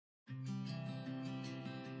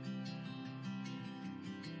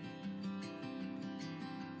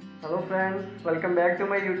Hello friends, welcome back to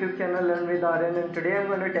my YouTube channel Learn with Aryan, and today I'm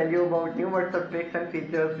going to tell you about new WhatsApp tricks and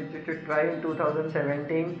features which you should try in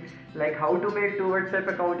 2017, like how to make two WhatsApp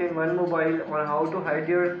account in one mobile or how to hide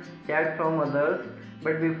your chat from others.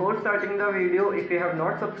 But before starting the video, if you have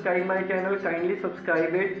not subscribed my channel, kindly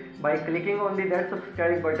subscribe it by clicking on that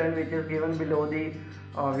subscribe button which is given below the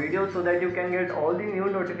video, so that you can get all the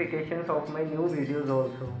new notifications of my new videos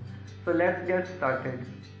also. So let's get started.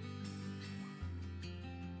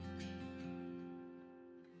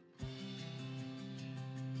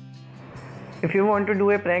 If you want to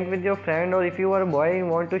do a prank with your friend, or if you are a boy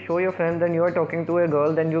and want to show your friend that you are talking to a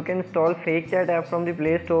girl, then you can install fake chat app from the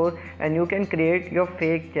Play Store and you can create your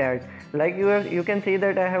fake chat. Like you can see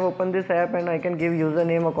that I have opened this app and I can give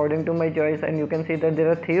username according to my choice, and you can see that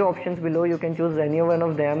there are three options below. You can choose any one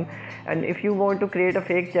of them, and if you want to create a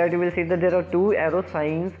fake chat, you will see that there are two arrow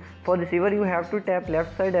signs. For receiver you have to tap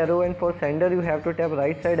left side arrow, and for sender you have to tap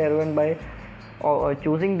right side arrow, and by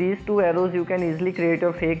choosing these two arrows you can easily create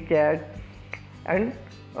a fake chat. And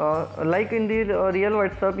like in the real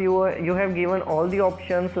WhatsApp, you have given all the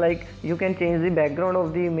options, like you can change the background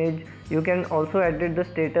of the image, you can also edit the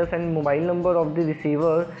status and mobile number of the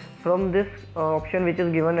receiver from this option which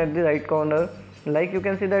is given at the right corner. Like you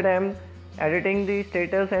can see that I am editing the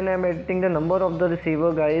status and I am editing the number of the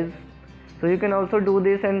receiver, guys. So you can also do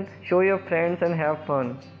this and show your friends and have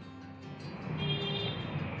fun.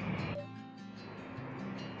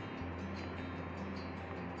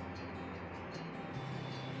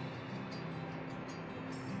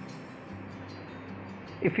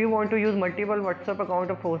 If you want to use multiple WhatsApp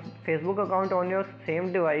account or Facebook account on your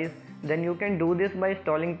same device, then you can do this by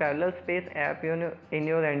installing Parallel Space app in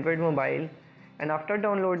your Android mobile. And after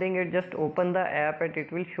downloading it, just open the app and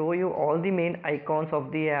it will show you all the main icons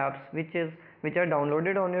of the apps which are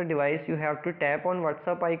downloaded on your device. You have to tap on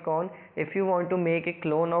WhatsApp icon if you want to make a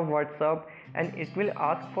clone of WhatsApp, and it will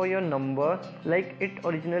ask for your number like it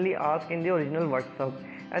originally asked in the original WhatsApp.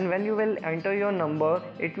 And when you will enter your number,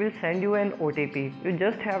 it will send you an OTP. You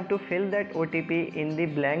just have to fill that OTP in the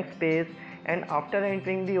blank space, and after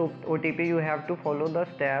entering the OTP you have to follow the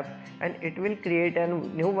steps and it will create a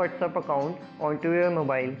new WhatsApp account onto your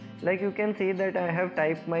mobile. Like you can see that I have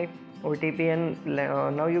typed my OTP, and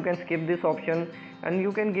now you can skip this option and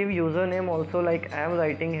you can give username also, like I am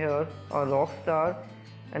writing here a rockstar,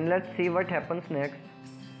 and let's see what happens next.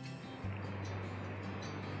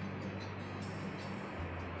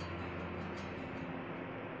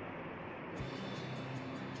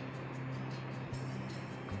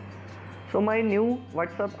 So my new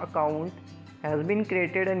WhatsApp account has been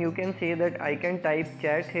created, and you can see that I can type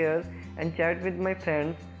chat here and chat with my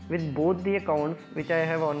friends with both the accounts which I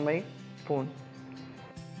have on my phone.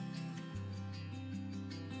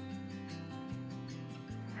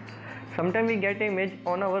 Sometimes we get an image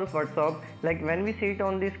on our WhatsApp, like when we see it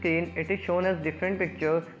on the screen it is shown as different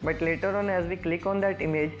picture, but later on as we click on that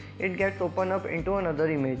image it gets opened up into another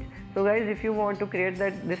image. So guys, if you want to create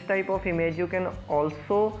this type of image, you can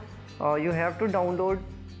also you have to download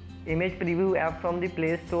image preview app from the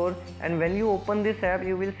Play Store, and when you open this app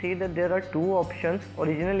you will see that there are two options,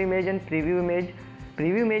 original image and preview image.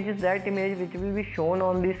 Preview image is that image which will be shown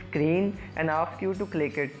on the screen and ask you to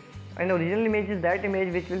click it, and original image is that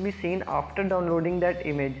image which will be seen after downloading that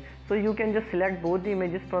image. So you can just select both the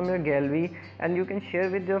images from your gallery and you can share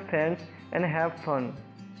with your friends and have fun.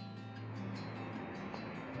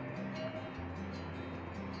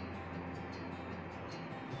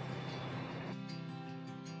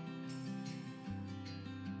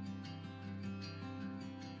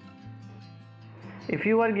 If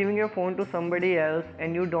you are giving your phone to somebody else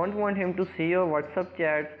and you don't want him to see your WhatsApp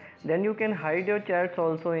chats, then you can hide your chats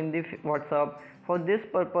also in the WhatsApp. For this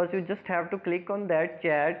purpose, you just have to click on that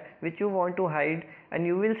chat which you want to hide, and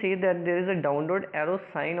you will see that there is a download arrow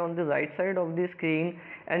sign on the right side of the screen,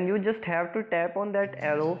 and you just have to tap on that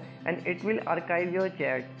arrow and it will archive your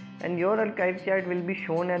chat, and your archive chat will be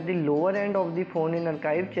shown at the lower end of the phone in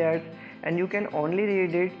archive chats, and you can only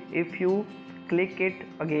read it if you click it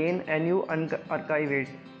again and you archive it.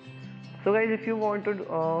 So guys, if you want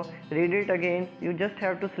to read it again, you just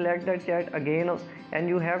have to select that chat again and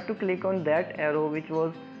you have to click on that arrow which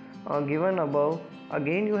was given above.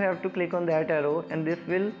 Again you have to click on that arrow and this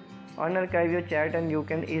will unarchive your chat and you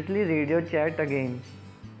can easily read your chat again.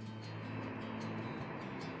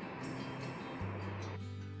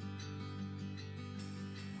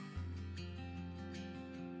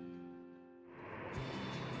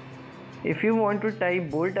 If you want to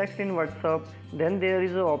type bold text in WhatsApp, then there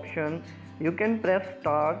is an option. You can press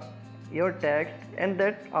star your text and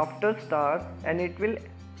that after star, and it will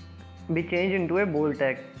be changed into a bold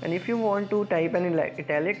text. And if you want to type an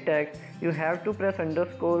italic text, you have to press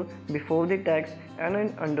underscore before the text and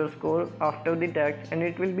an underscore after the text, and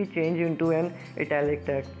it will be changed into an italic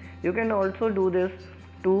text. You can also do this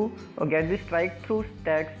to get the strike through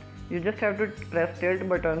text. You just have to press tilt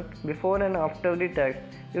button before and after the text.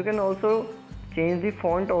 You can also change the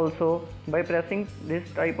font also by pressing this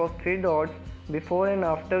type of three dots before and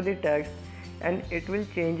after the text, and it will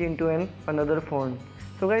change into another font.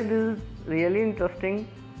 So guys, this is really interesting,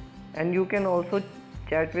 and you can also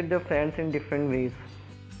chat with your friends in different ways.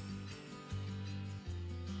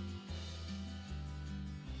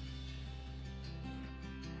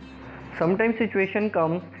 Sometimes situation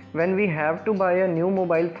comes when we have to buy a new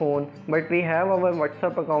mobile phone, but we have our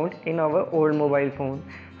WhatsApp account in our old mobile phone.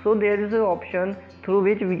 So there is an option through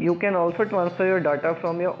which you can also transfer your data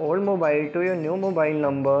from your old mobile to your new mobile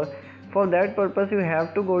number. For that purpose, you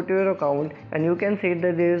have to go to your account, and you can see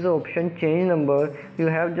that there is an option change number. You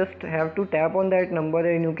just have to tap on that number,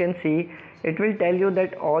 and you can see it will tell you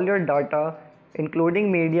that all your data,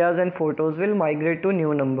 including medias and photos, will migrate to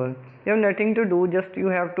new number. You have nothing to do, just you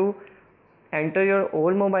have to enter your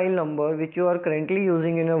old mobile number which you are currently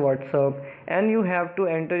using in your WhatsApp, and you have to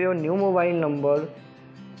enter your new mobile number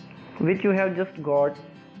which you have just got,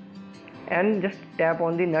 and just tap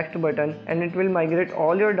on the next button, and it will migrate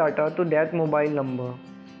all your data to that mobile number.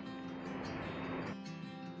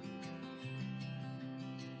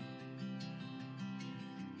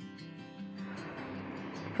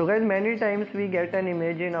 So guys, many times we get an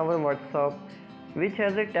image in our WhatsApp which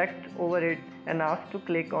has a text over it and asks to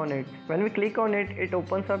click on it. When we click on it, it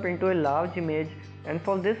opens up into a large image, and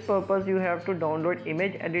for this purpose you have to download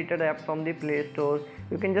image editor app from the Play Store.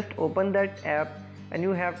 You can just open that app, and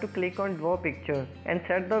you have to click on draw picture and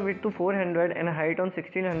set the width to 400 and height on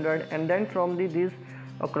 1600, and then from this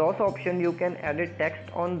cross option you can edit text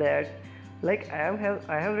on that. Like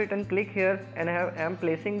I have written click here, and I am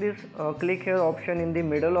placing this click here option in the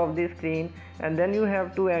middle of the screen, and then you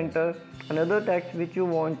have to enter another text which you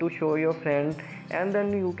want to show your friend, and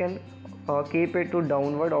then you can keep it to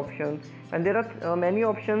downward option. And there are many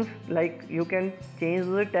options, like you can change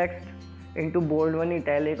the text into bold one,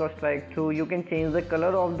 italic or strike through. You can change the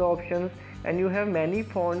color of the options, and you have many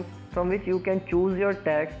fonts from which you can choose your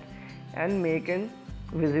text and make it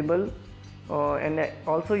visible, and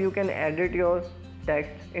also you can edit your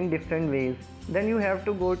text in different ways. Then you have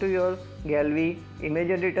to go to your gallery image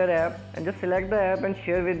editor app and just select the app and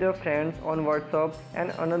share with your friends on WhatsApp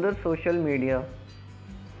and another social media.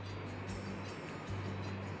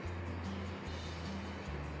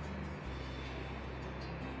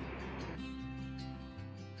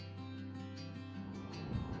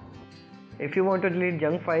 If you want to delete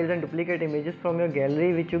junk files and duplicate images from your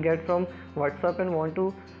gallery which you get from WhatsApp and want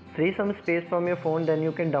to free some space from your phone, then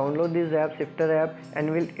you can download this app, Siftr app, and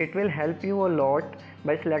it will help you a lot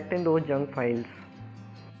by selecting those junk files.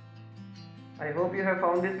 I hope you have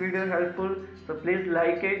found this video helpful, so please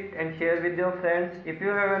like it and share with your friends. If you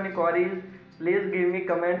have any queries, please give me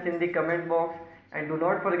comments in the comment box, and do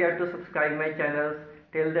not forget to subscribe my channel.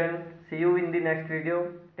 Till then, see you in the next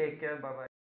video. Take care. Bye bye.